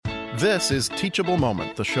This is Teachable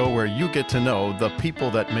Moment, the show where you get to know the people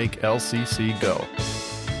that make LCC go.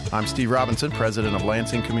 I'm Steve Robinson, president of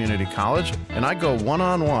Lansing Community College, and I go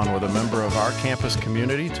one-on-one with a member of our campus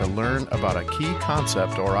community to learn about a key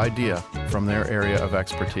concept or idea from their area of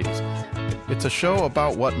expertise. It's a show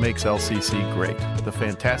about what makes LCC great, the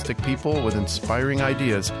fantastic people with inspiring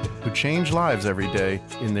ideas who change lives every day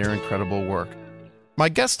in their incredible work. My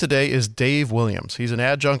guest today is Dave Williams. He's an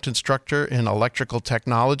adjunct instructor in electrical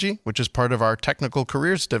technology, which is part of our technical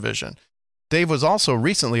careers division. Dave was also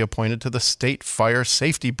recently appointed to the State Fire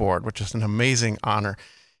Safety Board, which is an amazing honor.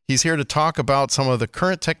 He's here to talk about some of the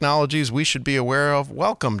current technologies we should be aware of.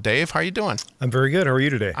 Welcome, Dave. How are you doing? I'm very good. How are you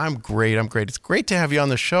today? I'm great. It's great to have you on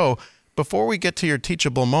the show. Before we get to your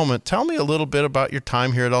teachable moment, tell me a little bit about your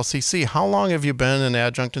time here at LCC. How long have you been an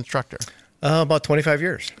adjunct instructor? About 25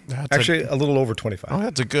 years. Actually, a little over 25. Oh,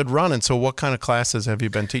 that's a good run. And so what kind of classes have you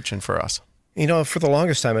been teaching for us? You know, for the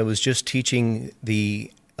longest time, I was just teaching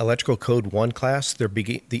the Electrical Code 1 class,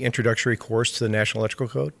 the introductory course to the National Electrical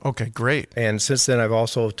Code. Okay, great. And since then, I've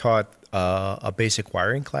also taught a basic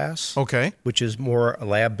wiring class, okay, which is more a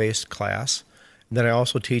lab-based class. And then I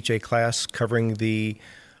also teach a class covering the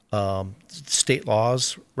state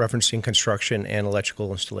laws referencing construction and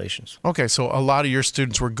electrical installations. Okay, so a lot of your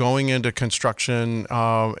students were going into construction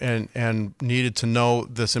and needed to know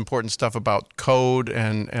this important stuff about code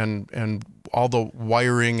and all the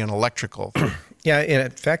wiring and electrical. Yeah, and in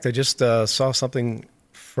fact, I just saw something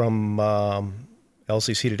from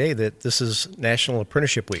LCC today that this is National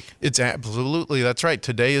Apprenticeship Week. It's absolutely, that's right.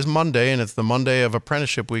 Today is Monday, and it's the Monday of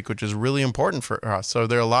Apprenticeship Week, which is really important for us. So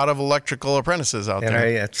there are a lot of electrical apprentices out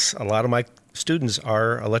there. And a lot of my students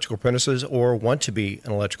are electrical apprentices or want to be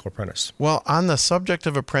an electrical apprentice. Well, on the subject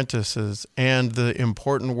of apprentices and the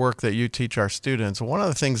important work that you teach our students, one of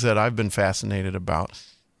the things that I've been fascinated about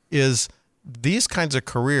is these kinds of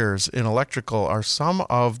careers in electrical are some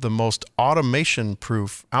of the most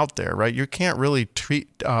automation-proof out there, right? You can't really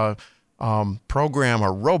program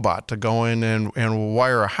a robot to go in and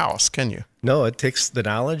wire a house, can you? No, it takes the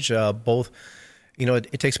knowledge,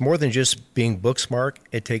 it takes more than just being book smart.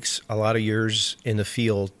 It takes a lot of years in the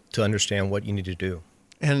field to understand what you need to do.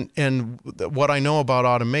 And what I know about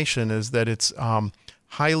automation is that it's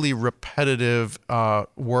highly repetitive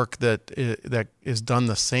work that is done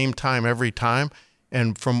the same time every time.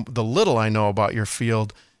 And from the little I know about your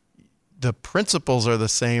field, the principles are the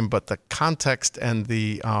same, but the context and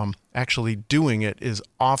the actually doing it is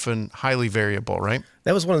often highly variable, right?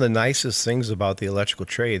 That was one of the nicest things about the electrical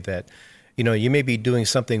trade, that you may be doing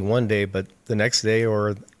something one day, but the next day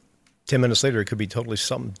or 10 minutes later, it could be totally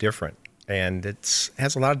something different. And it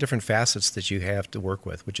has a lot of different facets that you have to work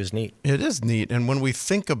with, which is neat. It is neat. And when we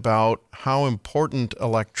think about how important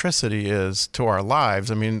electricity is to our lives,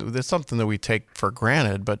 I mean, there's something that we take for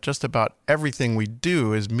granted, but just about everything we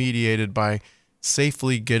do is mediated by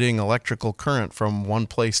safely getting electrical current from one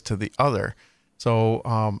place to the other. So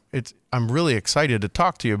I'm really excited to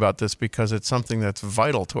talk to you about this because it's something that's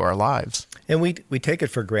vital to our lives. And we take it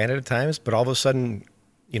for granted at times, but all of a sudden,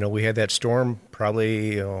 we had that storm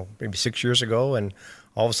probably maybe 6 years ago, and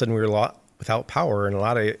all of a sudden we were without power in a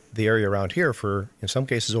lot of the area around here for, in some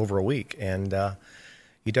cases, over a week. And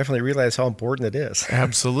you definitely realize how important it is.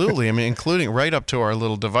 Absolutely. I mean, including right up to our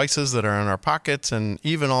little devices that are in our pockets, and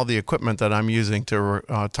even all the equipment that I'm using to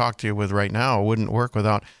talk to you with right now wouldn't work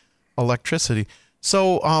without electricity.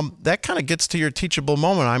 So that kind of gets to your teachable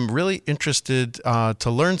moment. I'm really interested to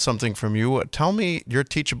learn something from you. Tell me your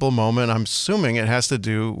teachable moment. I'm assuming it has to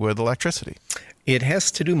do with electricity. It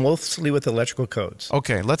has to do mostly with electrical codes.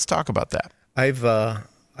 Okay, let's talk about that. I've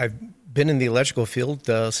been in the electrical field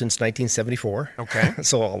since 1974. Okay.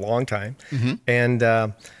 So a long time. Mm-hmm. And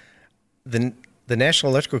the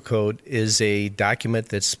National Electrical Code is a document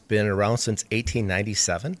that's been around since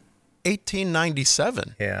 1897.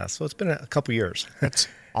 1897. Yeah, so it's been a couple years. That's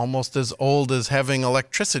almost as old as having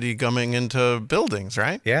electricity coming into buildings,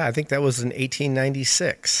 right? Yeah, I think that was in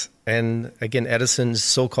 1896. And again, Edison's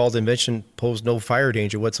so-called invention posed no fire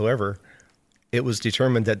danger whatsoever. It was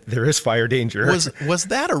determined that there is fire danger. Was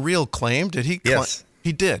that a real claim? Did he? Yes.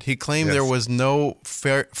 He did. He claimed There was no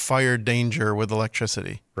fire danger with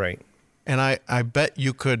electricity. Right. And I bet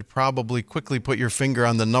you could probably quickly put your finger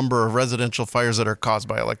on the number of residential fires that are caused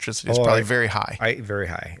by electricity. It's probably very high. Very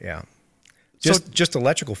high, yeah. Just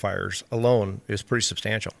electrical fires alone is pretty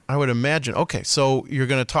substantial. I would imagine. Okay, so you're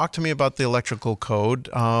going to talk to me about the electrical code.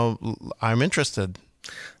 I'm interested.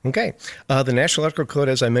 Okay. The National Electrical Code,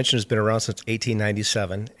 as I mentioned, has been around since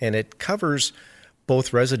 1897, and it covers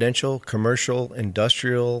both residential, commercial,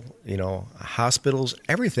 industrial, hospitals.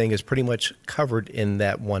 Everything is pretty much covered in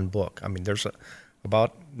that one book. I mean, there's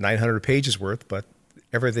about 900 pages worth, but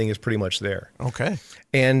everything is pretty much there. Okay.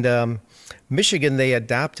 And Michigan, they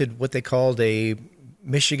adopted what they called a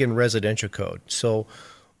Michigan residential code. So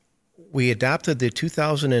we adopted the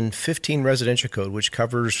 2015 residential code, which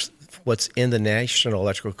covers what's in the National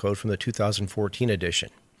Electrical Code from the 2014 edition.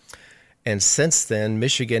 And since then,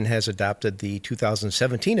 Michigan has adopted the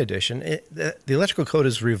 2017 edition. The electrical code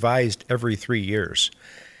is revised every 3 years.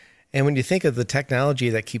 And when you think of the technology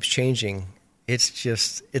that keeps changing,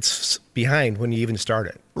 it's behind when you even start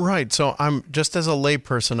it. Right. So I'm just as a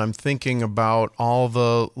layperson, I'm thinking about all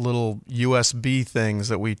the little USB things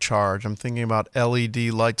that we charge. I'm thinking about LED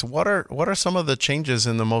lights. What are some of the changes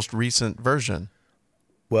in the most recent version?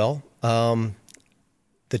 Well, the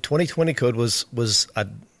 2020 code was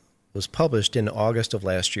published in August of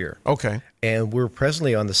last year. Okay. And we're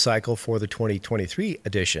presently on the cycle for the 2023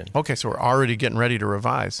 edition. Okay, so we're already getting ready to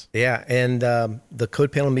revise. Yeah, and the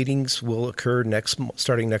code panel meetings will occur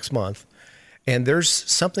starting next month. And there's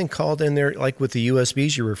something called in there, like with the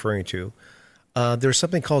USBs you're referring to, there's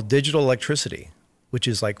something called digital electricity, which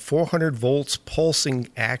is like 400 volts pulsing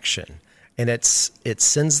action. And it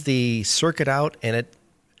sends the circuit out, and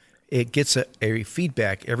it gets a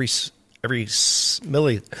feedback every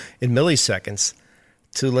milliseconds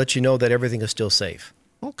to let you know that everything is still safe.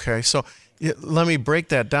 Okay, so let me break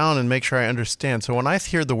that down and make sure I understand. So when I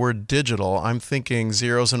hear the word digital, I'm thinking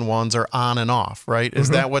zeros and ones are on and off, right? Is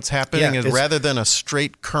that what's happening? Yeah, Rather than a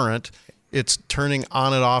straight current, it's turning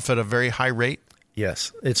on and off at a very high rate?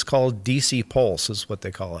 Yes, it's called DC pulse is what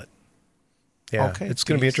they call it. Yeah, okay. It's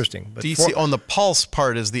going to be interesting. But DC on the pulse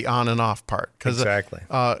part is the on and off part. Exactly.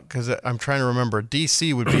 Because I'm trying to remember,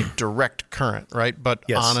 DC would be direct current, right? But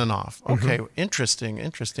yes. On and off. Okay,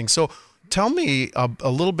 interesting. So tell me a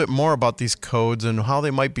little bit more about these codes and how they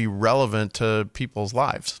might be relevant to people's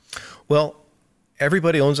lives. Well,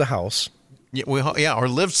 everybody owns a house. Yeah, or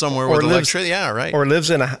lives somewhere with electricity. Yeah, right. Or lives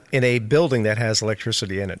in a building that has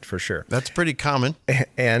electricity in it, for sure. That's pretty common.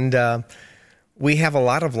 And we have a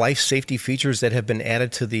lot of life safety features that have been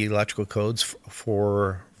added to the electrical codes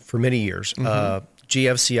for many years.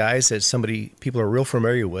 GFCIs that people are real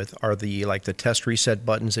familiar with are the test reset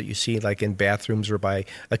buttons that you see like in bathrooms or by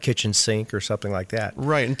a kitchen sink or something like that.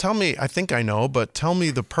 Right. And tell me, I think I know, but tell me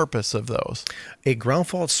the purpose of those. A ground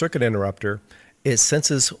fault circuit interrupter, it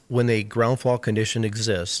senses when a ground fault condition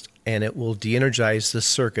exists, and it will de-energize the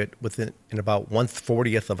circuit in about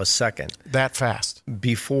 1/40th of a second. That fast?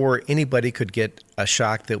 Before anybody could get a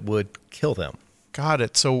shock that would kill them. Got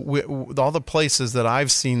it. So all the places that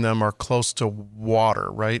I've seen them are close to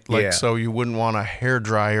water, right? So you wouldn't want a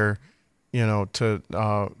hairdryer,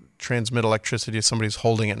 to transmit electricity if somebody's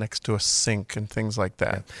holding it next to a sink and things like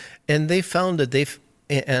that. Yeah. And they found that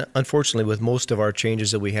unfortunately, with most of our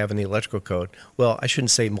changes that we have in the electrical code, well, I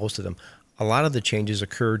shouldn't say most of them, a lot of the changes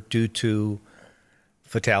occurred due to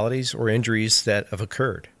fatalities or injuries that have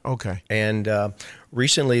occurred. Okay. And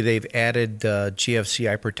recently they've added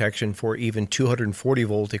GFCI protection for even 240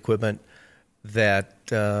 volt equipment that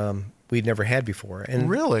we'd never had before. And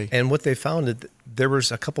really? And what they found that there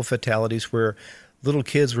was a couple fatalities where little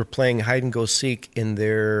kids were playing hide and go seek in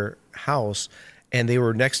their house, and they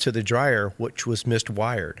were next to the dryer, which was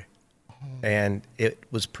miswired. And it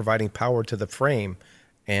was providing power to the frame,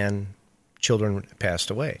 and children passed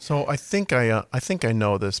away. So I think I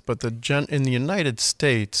know this, but in the United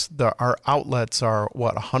States, our outlets are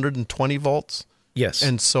 120 volts? Yes.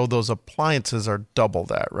 And so those appliances are double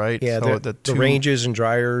that, right? Yeah, so the ranges and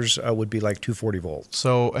dryers would be like 240 volts.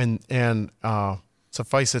 So and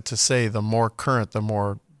suffice it to say, the more current, the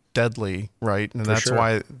more deadly, right? And that's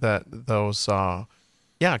why those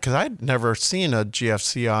because I'd never seen a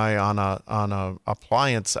GFCI on a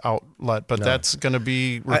appliance outlet, but that's going to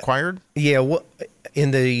be required?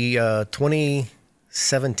 In the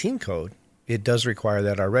 2017 code, it does require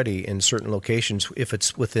that already in certain locations if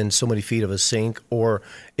it's within so many feet of a sink or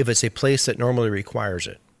if it's a place that normally requires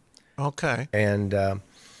it. Okay. And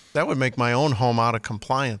that would make my own home out of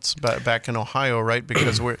compliance back in Ohio, right?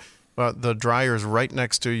 Because the dryer's right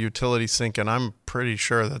next to a utility sink, and I'm pretty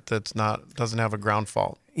sure that doesn't have a ground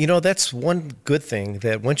fault. That's one good thing,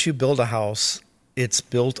 that once you build a house, it's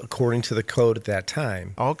built according to the code at that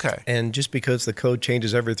time. Okay. And just because the code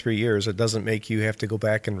changes every 3 years, it doesn't make you have to go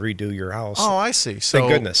back and redo your house. Oh, I see. Thank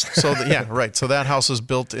goodness. Right. So that house was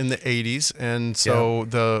built in the 80s, and so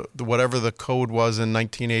the whatever the code was in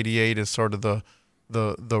 1988 is sort of the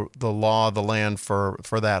law of the land for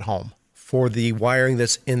that home. For the wiring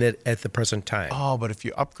that's in it at the present time. Oh, but if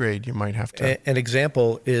you upgrade, you might have to. An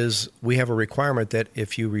example is we have a requirement that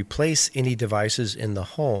if you replace any devices in the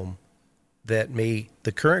home the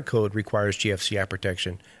current code requires GFCI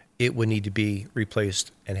protection. it would need to be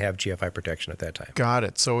replaced and have GFI protection at that time. Got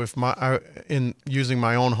it. So if in using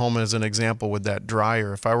my own home as an example with that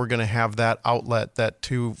dryer, if I were going to have that outlet, that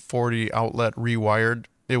 240 outlet rewired,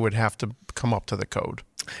 it would have to come up to the code.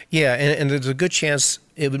 Yeah, and there's a good chance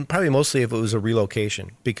it would probably mostly if it was a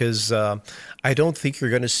relocation, because I don't think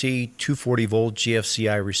you're going to see 240 volt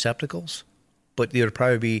GFCI receptacles, but they would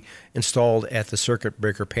probably be installed at the circuit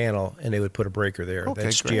breaker panel, and they would put a breaker there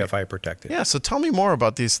that's great. GFI protected. Yeah, so tell me more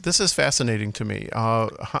about these. This is fascinating to me. How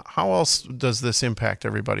else does this impact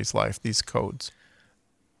everybody's life, these codes?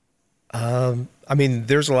 I mean,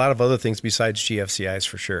 there's a lot of other things besides GFCIs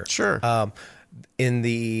for sure. Sure. That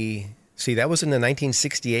was in the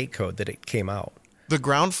 1968 code that it came out. The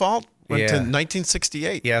ground fault went to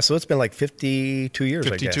 1968. Yeah, so it's been like 52 years,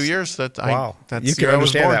 52 I guess. years. Wow. That's you can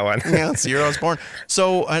understand that one. Yeah, that's the year I was born.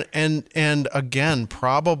 So, and again,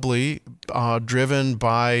 probably driven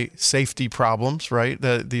by safety problems, right?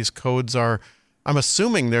 These codes are, I'm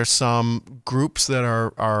assuming there's some groups that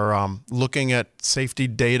are looking at safety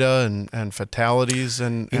data and fatalities.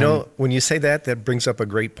 And when you say that, that brings up a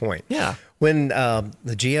great point. Yeah. When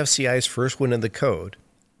the GFCIs first went in the code,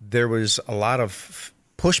 there was a lot of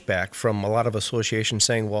pushback from a lot of associations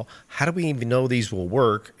saying, well, how do we even know these will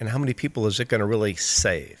work, and how many people is it going to really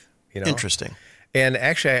save? Interesting. And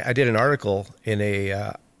actually, I did an article in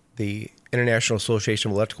the International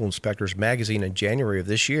Association of Electrical Inspectors magazine in January of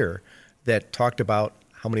this year that talked about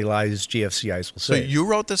how many lives GFCIs will save. So you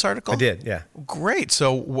wrote this article? I did, yeah. Great.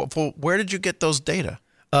 So where did you get those data?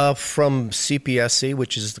 From CPSC,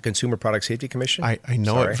 which is the Consumer Product Safety Commission. I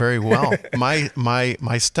know it very well.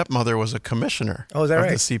 My stepmother was a commissioner of the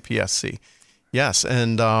CPSC. Yes,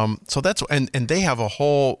 and so that's and they have a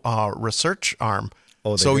whole research arm.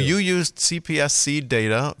 So you used CPSC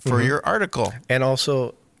data for your article, and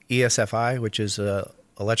also ESFI, which is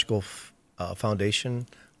Electrical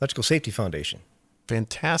Safety Foundation.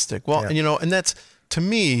 Fantastic. Well, and that's. To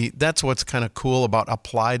me, that's what's kind of cool about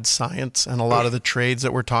applied science and a lot of the trades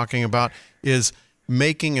that we're talking about is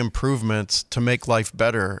making improvements to make life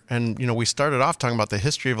better. And, we started off talking about the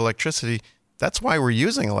history of electricity. That's why we're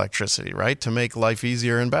using electricity, right? To make life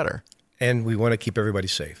easier and better. And we want to keep everybody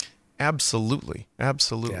safe. Absolutely.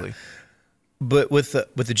 Absolutely. Yeah. But with the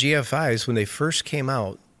GFIs, when they first came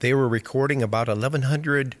out, they were recording about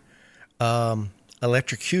 1,100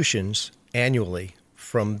 electrocutions annually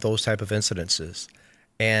from those type of incidences.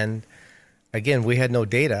 And again, we had no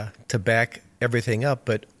data to back everything up,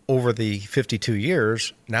 but over the 52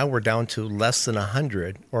 years, now we're down to less than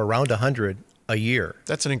 100 or around 100 a year.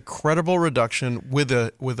 That's an incredible reduction with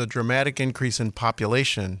a dramatic increase in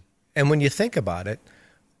population. And when you think about it,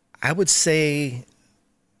 I would say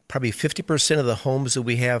probably 50% of the homes that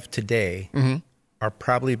we have today are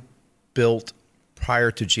probably built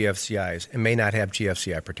prior to GFCIs and may not have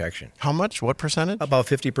GFCI protection. How much? What percentage? About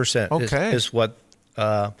 50% is what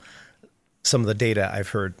some of the data I've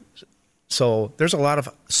heard. So there's a lot of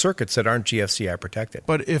circuits that aren't GFCI protected.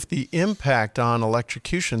 But if the impact on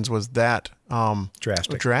electrocutions was that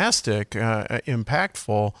drastic,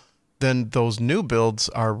 impactful, then those new builds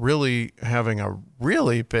are really having a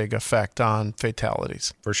really big effect on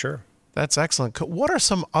fatalities. For sure. That's excellent. What are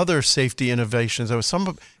some other safety innovations?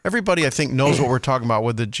 Everybody, I think, knows what we're talking about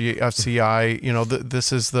with the GFCI.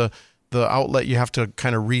 This is the outlet you have to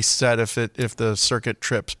kind of reset if the circuit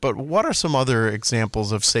trips. But what are some other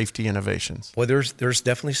examples of safety innovations? Well, there's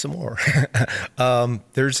definitely some more.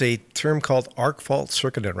 There's a term called arc fault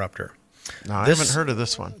circuit interrupter. No, I haven't heard of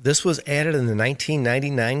this one. This was added in the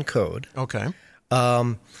 1999 code. Okay.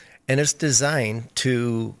 And it's designed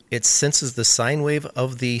it senses the sine wave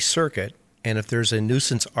of the circuit, and if there's a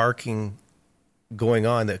nuisance arcing going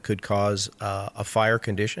on that could cause a fire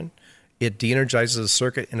condition, it de-energizes the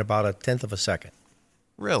circuit in about 1/10 of a second.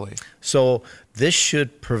 Really? So this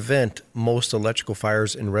should prevent most electrical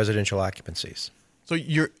fires in residential occupancies. So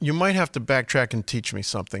you might have to backtrack and teach me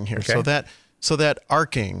something here. Okay. So that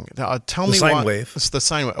arcing, tell me sine wave. It's the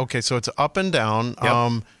sine wave. Okay, so it's up and down.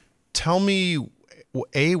 Yep. Tell me,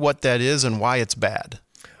 what that is and why it's bad.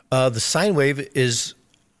 The sine wave is,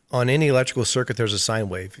 on any electrical circuit, there's a sine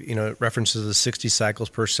wave. It references the 60 cycles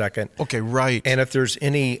per second. Okay, right. And if there's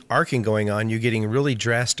any arcing going on, you're getting really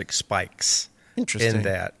drastic spikes. Interesting. In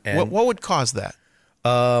that. And what would cause that?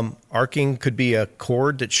 Arcing could be a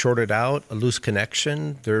cord that shorted out, a loose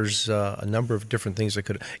connection. There's a number of different things that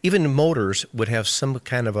could. Even motors would have some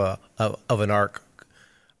kind of an arc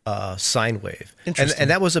sine wave. Interesting. And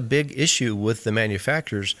that was a big issue with the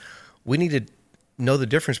manufacturers. We need to know the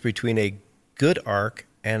difference between a good arc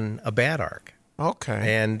and a bad arc.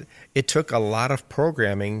 Okay. And it took a lot of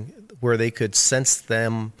programming where they could sense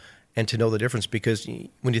them and to know the difference, because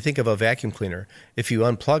when you think of a vacuum cleaner, if you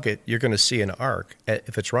unplug it, you're going to see an arc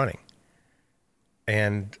if it's running.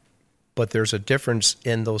 But there's a difference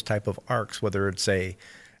in those type of arcs, whether it's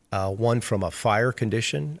one from a fire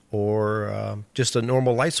condition or just a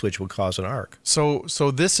normal light switch would cause an arc. So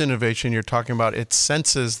this innovation you're talking about, it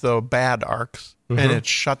senses the bad arcs and it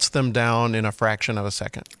shuts them down in a fraction of a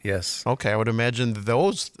second. Yes. Okay, I would imagine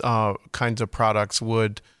those kinds of products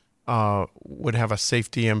would have a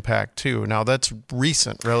safety impact too. Now that's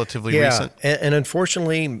relatively recent. And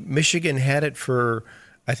unfortunately, Michigan had it for,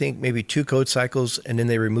 I think, maybe 2 code cycles, and then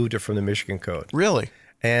they removed it from the Michigan code. Really?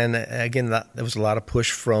 And again, there was a lot of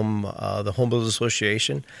push from the Home Builders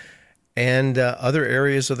Association, and other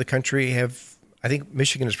areas of the country have. I think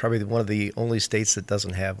Michigan is probably one of the only states that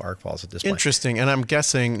doesn't have arc faults at this point. Interesting. And I'm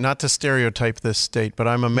guessing, not to stereotype this state, but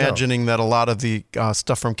I'm imagining that a lot of the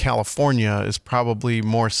stuff from California is probably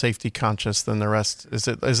more safety conscious than the rest. Is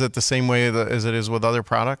it the same way as it is with other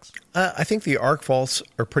products? I think the arc faults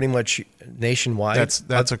are pretty much nationwide.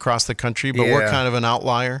 That's across the country, but we're kind of an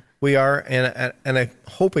outlier. We are, and I'm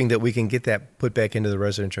hoping that we can get that put back into the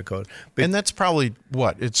residential code. And that's probably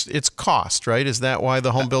what? It's cost, right? Is that why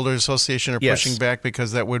the Home Builders Association are pushing back,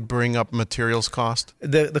 because that would bring up materials cost?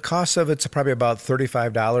 The cost of it's probably about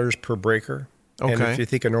 $35 per breaker. Okay. And if you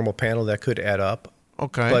think a normal panel, that could add up.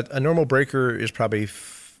 Okay. But a normal breaker is probably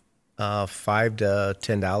 $5 to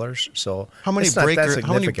 $10. So how many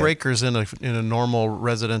breakers in a normal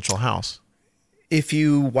residential house? If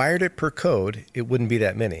you wired it per code, it wouldn't be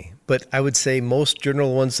that many. But I would say most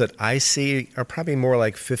general ones that I see are probably more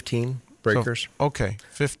like 15 breakers. So, okay,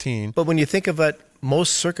 15. But when you think of it,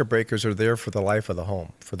 most circuit breakers are there for the life of the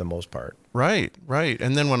home, for the most part. Right.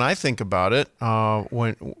 And then when I think about it,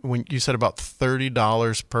 when you said about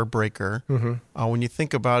 $30 per breaker, when you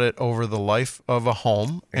think about it over the life of a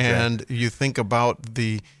home, and you think about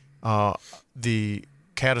the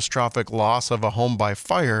catastrophic loss of a home by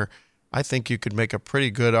fire, I think you could make a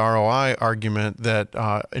pretty good ROI argument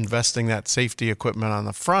that investing that safety equipment on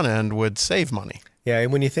the front end would save money. Yeah,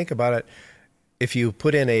 and when you think about it, if you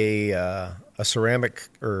put in a ceramic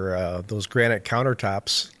or those granite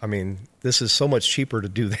countertops, I mean, this is so much cheaper to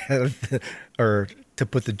do that or to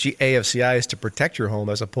put the AFCIs to protect your home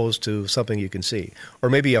as opposed to something you can see. Or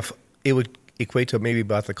maybe it would equate to maybe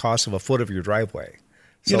about the cost of a foot of your driveway.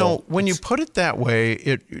 So when you put it that way,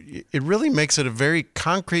 it really makes it a very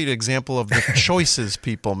concrete example of the choices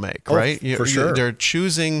people make, right? For sure. They're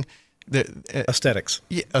choosing aesthetics.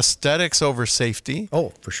 Aesthetics over safety.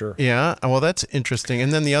 Oh, for sure. Yeah. Well, that's interesting.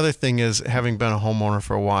 And then the other thing is, having been a homeowner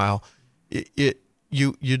for a while,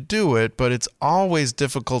 you do it, but it's always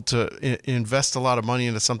difficult to invest a lot of money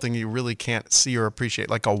into something you really can't see or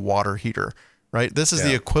appreciate, like a water heater, right? This is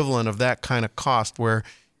the equivalent of that kind of cost where,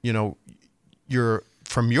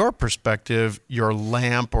 from your perspective, your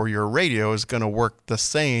lamp or your radio is going to work the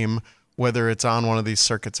same whether it's on one of these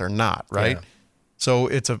circuits or not, right? Yeah. So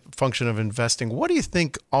it's a function of investing. What do you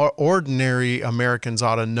think ordinary Americans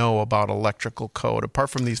ought to know about electrical code, apart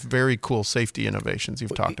from these very cool safety innovations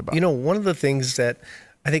you've talked about? One of the things that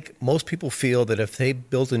I think most people feel that if they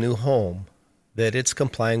build a new home, that it's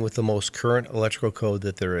complying with the most current electrical code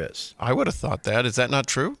that there is. I would have thought that. Is that not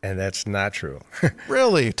true? And that's not true.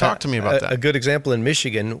 Really? Talk to me about that. A good example in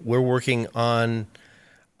Michigan, we're working on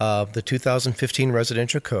the 2015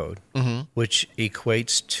 residential code, which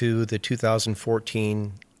equates to the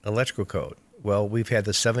 2014 electrical code. Well, we've had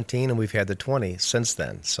the 17 and we've had the 20 since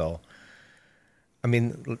then. So, I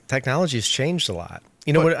mean, technology has changed a lot.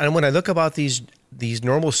 When I look about these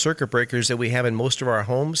normal circuit breakers that we have in most of our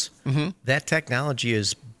homes, that technology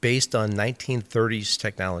is based on 1930s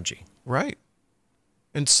technology. Right.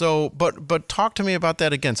 And so, but talk to me about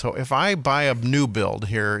that again. So if I buy a new build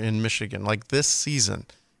here in Michigan, like this season,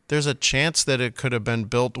 there's a chance that it could have been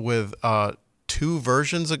built with 2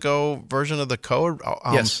 version of the code?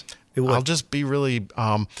 Yes, it would. I'll just be really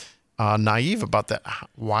naive about that.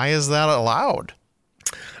 Why is that allowed?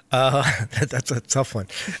 That's a tough one.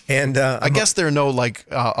 And I guess there are no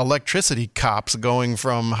electricity cops going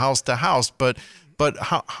from house to house, but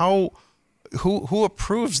who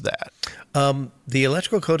approves that? The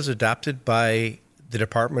electrical code is adopted by the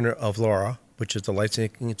Department of LARA, which is the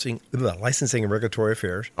Licensing and Regulatory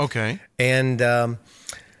Affairs. Okay. And the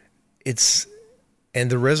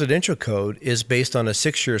residential code is based on a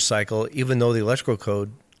 6-year cycle, even though the electrical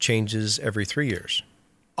code changes every 3 years.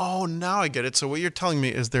 Oh, now I get it. So what you're telling me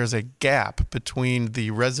is there's a gap between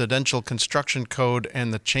the residential construction code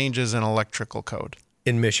and the changes in electrical code.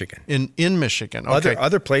 In Michigan. In Michigan. Okay.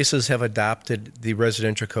 Other places have adopted the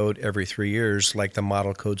residential code every 3 years, like the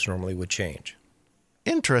model codes normally would change.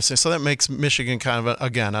 Interesting. So that makes Michigan kind of,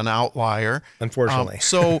 again, an outlier. Unfortunately.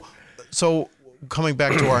 So coming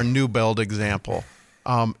back to our new build example,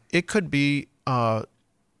 it could be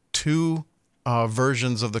two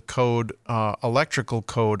versions of the code, electrical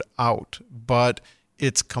code out, but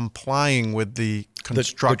it's complying with the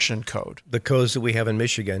construction code. The codes that we have in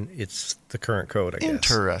Michigan, it's the current code, I guess.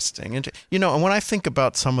 Interesting. And when I think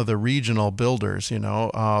about some of the regional builders,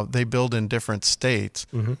 they build in different states.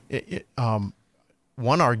 Mm-hmm.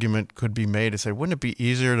 One argument could be made to say, wouldn't it be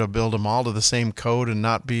easier to build them all to the same code and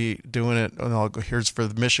not be doing it? Here's for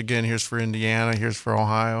Michigan, here's for Indiana, here's for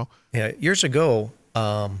Ohio. Yeah, years ago,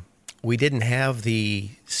 we didn't have the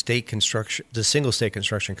Single State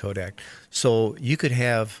Construction Code Act. So you could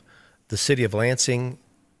have the city of Lansing,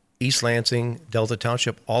 East Lansing, Delta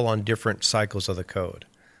Township, all on different cycles of the code.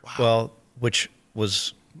 Wow. Well, which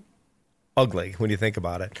was ugly when you think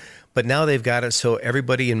about it. But now they've got it so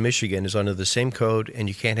everybody in Michigan is under the same code and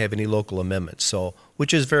you can't have any local amendments. So,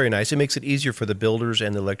 which is very nice. It makes it easier for the builders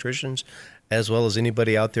and the electricians, as well as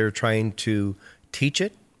anybody out there trying to teach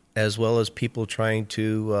it, as well as people trying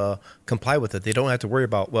to comply with it. They don't have to worry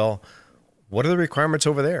about, well, what are the requirements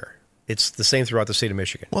over there? It's the same throughout the state of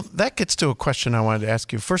Michigan. Well, that gets to a question I wanted to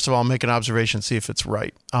ask you. First of all, make an observation, see if it's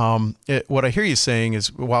right. What I hear you saying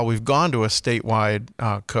is while we've gone to a statewide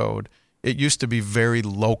code, it used to be very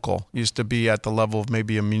local. It used to be at the level of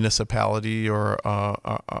maybe a municipality or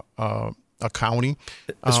a county.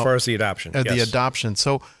 As far as the adoption. Yes. The adoption.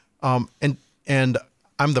 So, and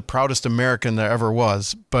I'm the proudest American there ever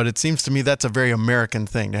was, but it seems to me that's a very American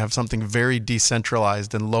thing to have something very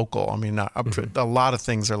decentralized and local. I mean, a lot of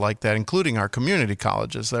things are like that, including our community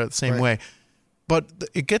colleges. They're the same way. But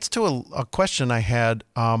it gets to a question I had.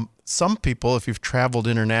 Some people, if you've traveled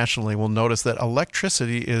internationally, will notice that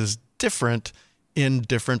electricity is different in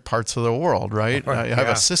different parts of the world, right? I have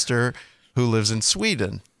a sister who lives in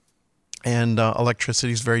Sweden, and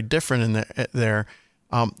electricity is very different in there.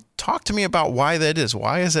 Talk to me about why that is.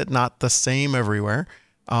 Why is it not the same everywhere?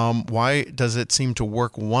 Why does it seem to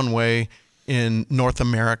work one way in North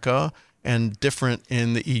America and different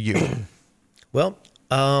in the EU? Well,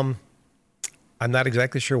 I'm not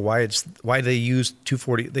exactly sure why they use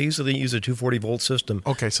 240. They usually use a 240 volt system.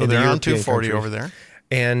 Okay, so they're on 240 countries. Over there.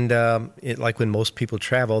 And like when most people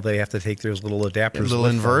travel, they have to take those little adapters. Little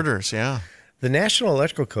inverters, yeah. The National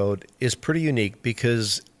Electrical Code is pretty unique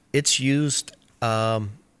because it's used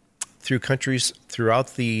through countries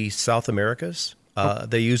throughout the South Americas.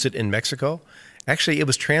 They use it in Mexico. Actually, it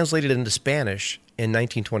was translated into Spanish in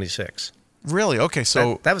 1926. Really? Okay,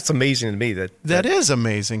 so that was amazing to me. That is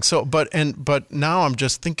amazing. So, but now I'm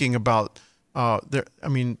just thinking about there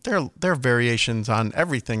are variations on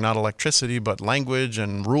everything, not electricity, but language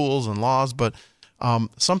and rules and laws. But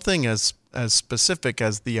something as specific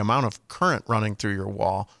as the amount of current running through your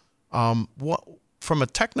wall. What from a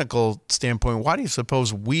technical standpoint, why do you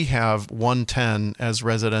suppose we have 110 as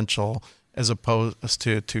residential as opposed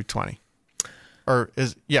to 220? Or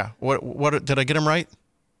what did I get them right?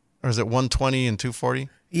 Or is it 120 and 240?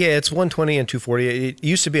 Yeah, it's 120 and 240. It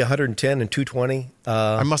used to be 110 and 220.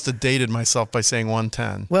 I must have dated myself by saying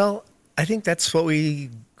 110. Well, I think that's what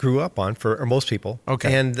we grew up on for most people.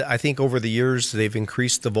 Okay. And I think over the years they've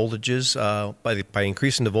increased the voltages. By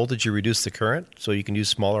increasing the voltage, you reduce the current, so you can use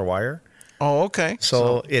smaller wire. Oh, okay.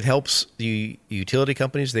 So it helps the utility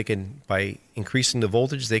companies. They can, by increasing the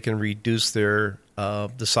voltage, they can reduce the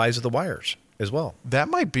size of the wires as well. That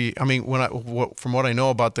might be. I mean, from what I know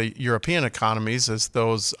about the European economies, is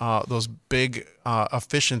those big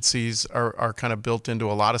efficiencies are kind of built into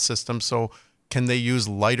a lot of systems. So can they use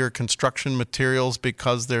lighter construction materials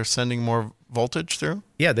because they're sending more voltage through?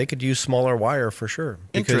 Yeah, they could use smaller wire for sure.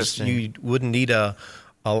 Because you wouldn't need a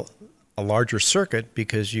larger circuit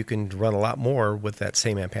because you can run a lot more with that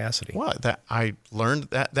same ampacity. Well, I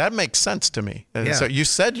learned that makes sense to me. And yeah. So you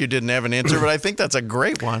said you didn't have an answer, but I think that's a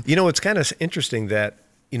great one. It's kind of interesting that,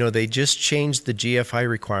 they just changed the GFI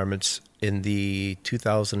requirements in the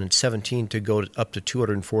 2017 to go up to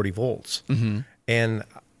 240 volts. Mm-hmm. And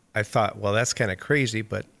I thought, well, that's kind of crazy,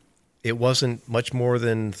 but it wasn't much more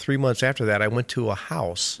than 3 months after that. I went to a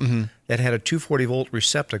house that had a 240 volt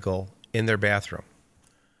receptacle in their bathroom.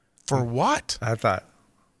 For what? I thought.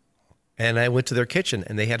 And I went to their kitchen,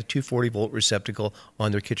 and they had a 240 volt receptacle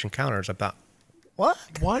on their kitchen counters. I thought, what?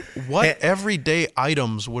 What everyday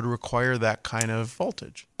items would require that kind of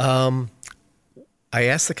voltage? I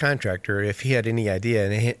asked the contractor if he had any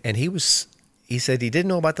idea, and he said he didn't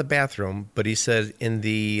know about the bathroom, but he said in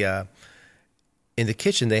the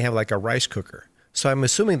kitchen they have like a rice cooker. So I'm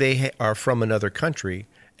assuming they are from another country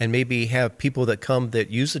and maybe have people that come that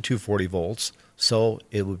use the 240 volts. so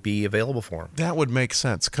it would be available for them. That would make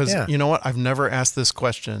sense because Yeah. you know what? I've never asked this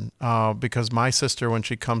question because my sister, when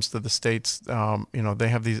she comes to the States, they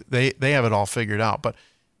have they have it all figured out. But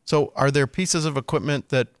so, are there pieces of equipment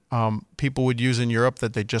that people would use in Europe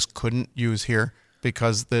that they just couldn't use here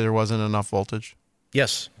because there wasn't enough voltage?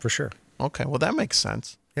 Yes, for sure. Okay, well that makes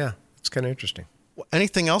sense. Yeah, it's kind of interesting.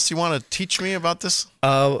 Anything else you want to teach me about this?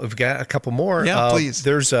 We've got a couple more. Yeah, please.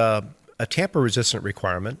 There's a tamper-resistant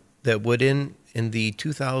requirement that would in the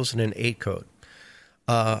 2008 code.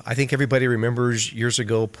 I think everybody remembers years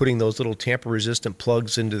ago putting those little tamper-resistant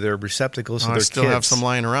plugs into their receptacles. I still have some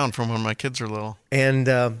lying around from when my kids were little. And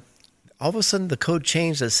all of a sudden, the code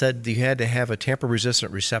changed that said you had to have a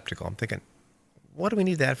tamper-resistant receptacle. I'm thinking, what do we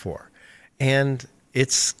need that for? And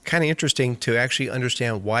it's kind of interesting to actually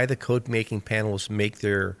understand why the code-making panels make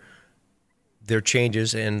their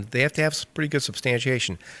changes, and they have to have some pretty good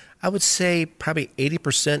substantiation. I would say probably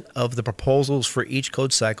 80% of the proposals for each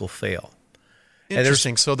code cycle fail.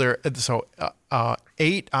 Interesting. So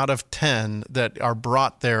 8 out of 10 that are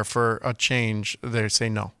brought there for a change, they say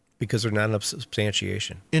no. Because there's not enough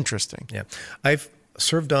substantiation. Interesting. Yeah. I've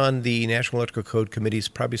served on the National Electrical Code committees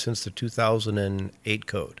probably since the 2008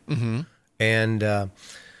 code. Mm-hmm. And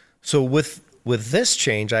so with this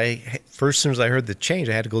change, first, as soon as I heard the change,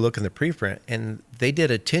 I had to go look in the preprint, and they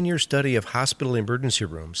did a 10-year study of hospital emergency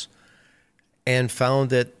rooms and found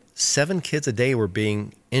that 7 kids a day were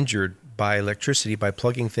being injured by electricity by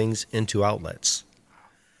plugging things into outlets.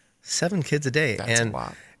 7 kids a day. That's a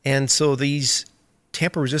lot. And so these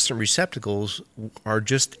tamper-resistant receptacles are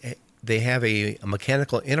they have a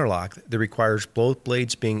mechanical interlock that requires both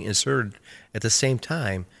blades being inserted at the same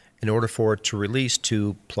time in order for it to release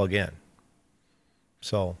to plug in.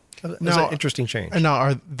 So that's an interesting change. And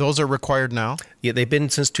now, those are required now? Yeah, they've been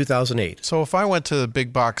since 2008. So if I went to the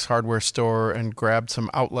big box hardware store and grabbed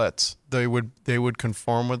some outlets, they would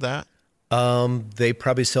conform with that? They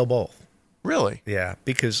probably sell both. Really? Yeah,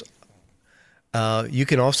 because you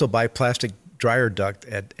can also buy plastic dryer duct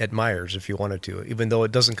at Myers if you wanted to. Even though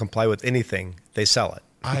it doesn't comply with anything, they sell it.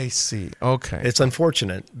 I see. Okay. It's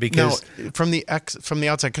unfortunate because now, from the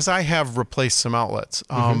outside, because I have replaced some outlets.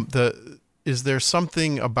 Is there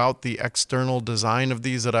something about the external design of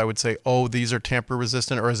these that I would say, oh, these are tamper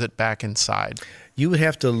resistant, or is it back inside? You would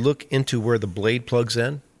have to look into where the blade plugs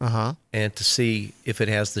in and to see if it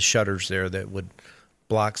has the shutters there that would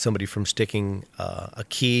block somebody from sticking a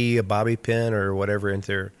key, a bobby pin, or whatever in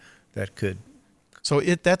there that could. So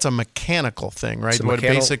that's a mechanical thing, right?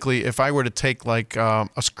 Basically, if I were to take like a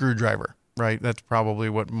screwdriver, right? That's probably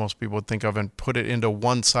what most people would think of, and put it into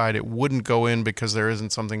one side, it wouldn't go in because there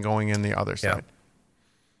isn't something going in the other side.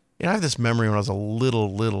 Yeah. I have this memory when I was a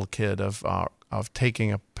little kid of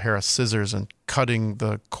taking a pair of scissors and cutting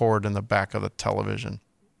the cord in the back of the television,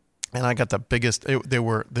 and I got the biggest. They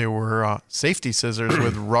were safety scissors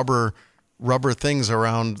with rubber things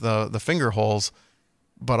around the finger holes.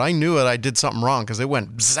 But I knew I did something wrong because it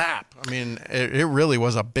went zap. I mean, it really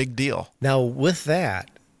was a big deal. Now, with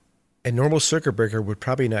that, a normal circuit breaker would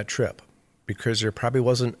probably not trip because there probably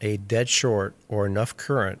wasn't a dead short or enough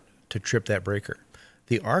current to trip that breaker.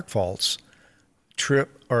 The arc faults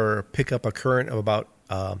trip or pick up a current of about,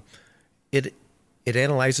 it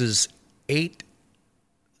analyzes 8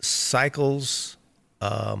 cycles,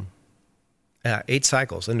 and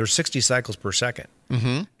there's 60 cycles per second.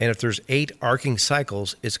 Mm-hmm. And if there's 8 arcing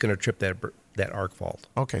cycles, it's going to trip that arc fault.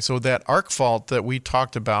 Okay, so that arc fault that we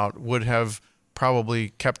talked about would have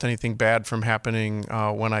probably kept anything bad from happening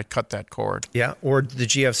when I cut that cord. Yeah, or the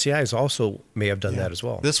GFCIs also may have done that as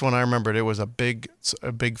well. This one I remembered, it was a big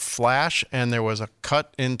flash, and there was a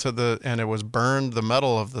cut and it was burned. The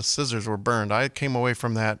metal of the scissors were burned. I came away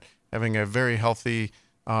from that having a very healthy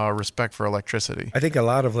respect for electricity. I think a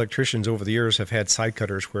lot of electricians over the years have had side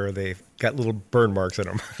cutters where they've got little burn marks in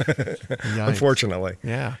them, unfortunately.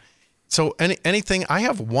 Yeah. So anything, I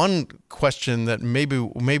have one question that maybe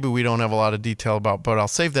we don't have a lot of detail about, but I'll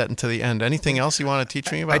save that until the end. Anything else you want to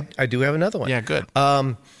teach me about? I do have another one. Yeah, good.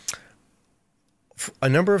 A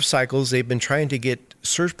number of cycles, they've been trying to get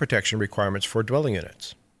surge protection requirements for dwelling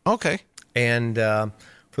units. Okay. And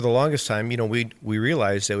for the longest time, we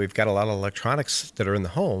realized that we've got a lot of electronics that are in the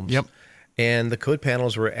homes. Yep. And the code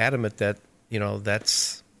panels were adamant that,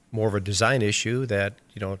 that's more of a design issue, that,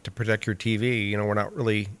 to protect your TV, we're not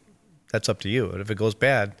really, that's up to you. And if it goes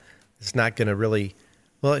bad, it's not going to really,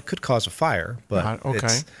 well, it could cause a fire. But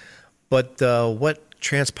what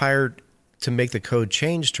transpired to make the code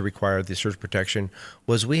change to require the surge protection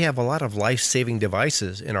was we have a lot of life-saving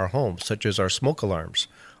devices in our homes, such as our smoke alarms,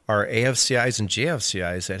 our AFCIs and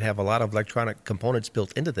GFCIs that have a lot of electronic components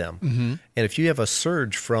built into them. Mm-hmm. And if you have a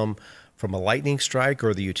surge from from a lightning strike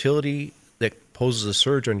or the utility that poses a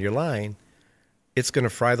surge on your line, it's going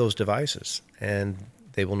to fry those devices, and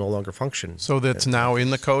they will no longer function. So that's now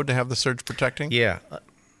in the code to have the surge protecting? Yeah.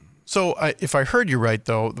 So if I heard you right,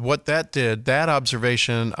 though, what that did, that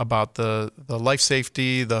observation about the life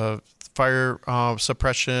safety, the fire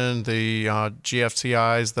suppression, the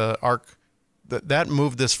GFCIs, the ARC, that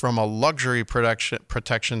moved this from a luxury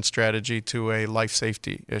protection strategy to a life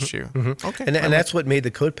safety issue. Mm-hmm. Okay. And that's what made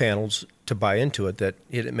the code panels to buy into it, that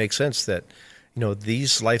it makes sense that,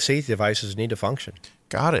 these life safety devices need to function.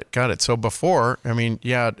 Got it. So before,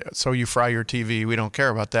 so you fry your TV, we don't care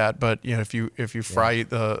about that. But if you fry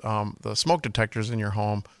the smoke detectors in your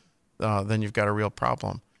home, then you've got a real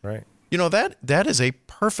problem. Right. That is a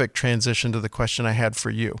perfect transition to the question I had for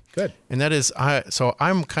you. Good. And that is,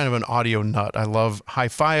 I'm kind of an audio nut. I love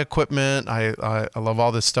hi-fi equipment. I love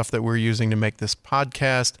all this stuff that we're using to make this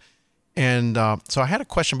podcast. And so I had a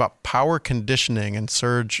question about power conditioning and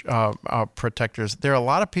surge protectors. There are a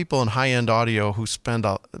lot of people in high-end audio who spend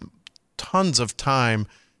tons of time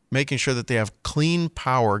making sure that they have clean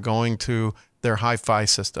power going to their hi-fi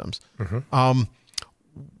systems. Mm-hmm.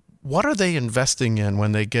 What are they investing in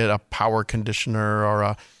when they get a power conditioner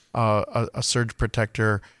or a surge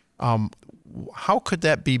protector? How could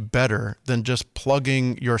that be better than just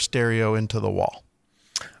plugging your stereo into the wall?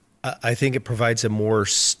 I think it provides a more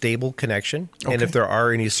stable connection. Okay. And if there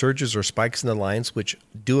are any surges or spikes in the lines, which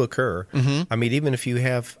do occur, mm-hmm. Even if you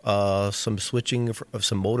have some switching of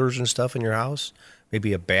some motors and stuff in your house,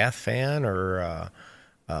 maybe a bath fan or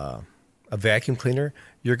a vacuum cleaner,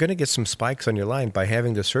 you're going to get some spikes on your line by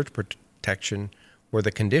having the surge protection where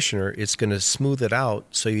the conditioner is going to smooth it out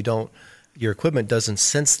so your equipment doesn't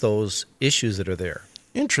sense those issues that are there.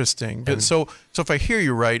 Interesting. But so if I hear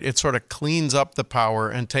you right, it sort of cleans up the power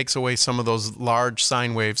and takes away some of those large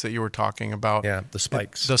sine waves that you were talking about. Yeah, the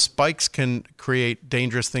spikes. The spikes can create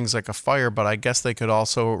dangerous things like a fire, but I guess they could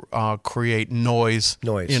also create noise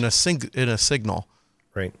in a signal.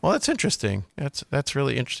 Right. Well, that's interesting. That's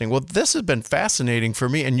really interesting. Well, this has been fascinating for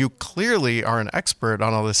me, and you clearly are an expert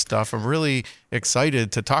on all this stuff. I'm really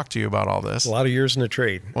excited to talk to you about all this. A lot of years in the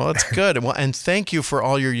trade. Well, that's good. Well, and thank you for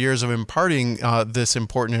all your years of imparting this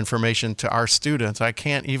important information to our students. I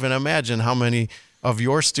can't even imagine how many of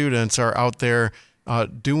your students are out there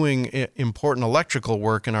doing important electrical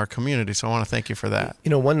work in our community. So I want to thank you for that.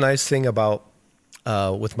 One nice thing about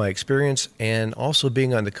with my experience and also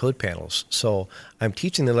being on the code panels. So I'm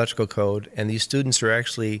teaching the electrical code, and these students are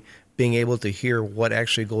actually being able to hear what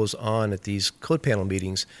actually goes on at these code panel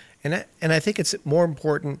meetings. And I think it's more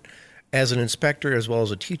important as an inspector as well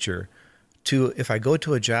as a teacher if I go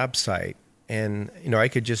to a job site and, I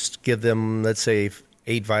could just give them, let's say,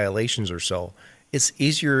 8 violations or so, it's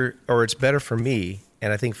easier or it's better for me,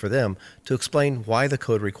 and I think for them, to explain why the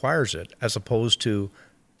code requires it as opposed to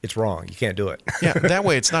it's wrong. You can't do it. Yeah, that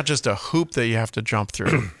way it's not just a hoop that you have to jump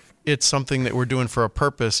through. It's something that we're doing for a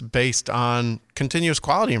purpose based on continuous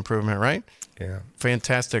quality improvement, right? Yeah.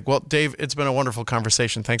 Fantastic. Well, Dave, it's been a wonderful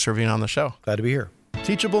conversation. Thanks for being on the show. Glad to be here.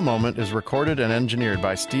 Teachable Moment is recorded and engineered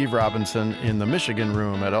by Steve Robinson in the Michigan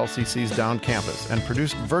Room at LCC's Down Campus and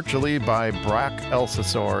produced virtually by Brock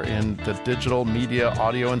Elsasor in the Digital Media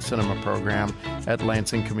Audio and Cinema program at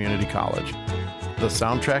Lansing Community College. The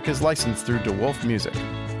soundtrack is licensed through DeWolf Music.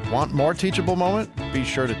 Want more Teachable Moment? Be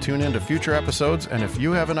sure to tune in to future episodes, and if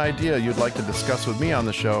you have an idea you'd like to discuss with me on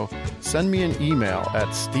the show, send me an email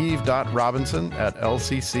at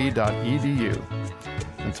steve.robinson@lcc.edu.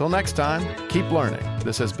 Until next time, keep learning.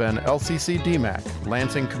 This has been LCC DMAC,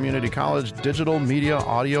 Lansing Community College Digital Media,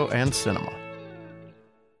 Audio, and Cinema.